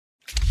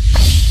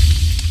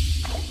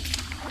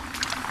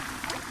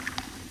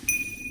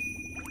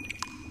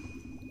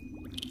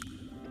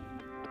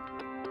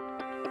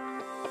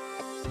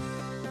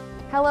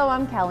Hello,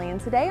 I'm Kelly, and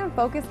today on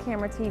Focus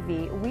Camera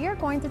TV, we are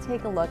going to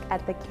take a look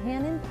at the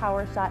Canon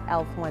PowerShot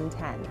ELPH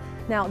 110.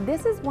 Now,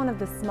 this is one of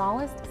the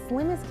smallest,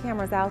 slimmest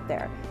cameras out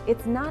there.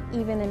 It's not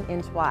even an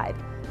inch wide.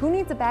 Who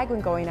needs a bag when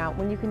going out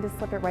when you can just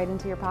slip it right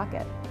into your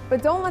pocket?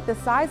 But don't let the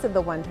size of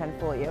the 110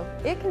 fool you.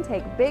 It can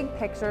take big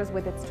pictures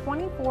with its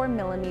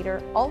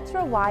 24mm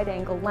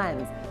ultra-wide-angle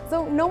lens,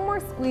 so no more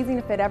squeezing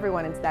to fit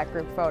everyone into that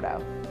group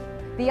photo.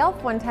 The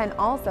ELPH 110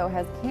 also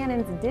has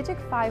Canon's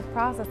DIGIC 5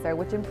 processor,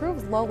 which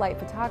improves low-light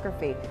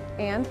photography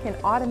and can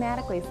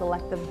automatically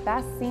select the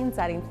best scene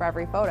setting for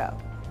every photo.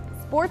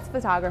 Sports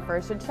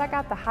photographers should check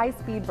out the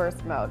high-speed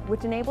burst mode,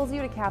 which enables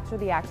you to capture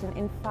the action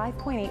in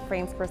 5.8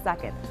 frames per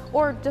second,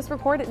 or just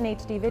record it in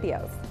HD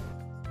videos.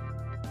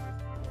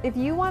 If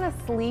you want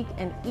a sleek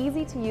and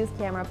easy-to-use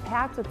camera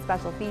packed with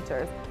special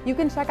features, you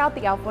can check out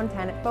the ELPH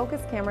 110 at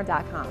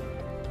focuscamera.com.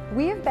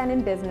 We have been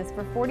in business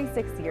for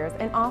 46 years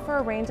and offer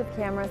a range of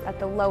cameras at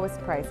the lowest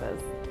prices.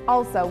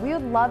 Also, we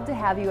would love to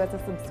have you as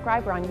a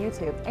subscriber on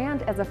YouTube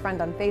and as a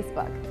friend on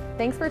Facebook.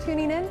 Thanks for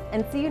tuning in,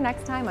 and see you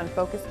next time on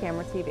Focus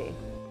Camera TV.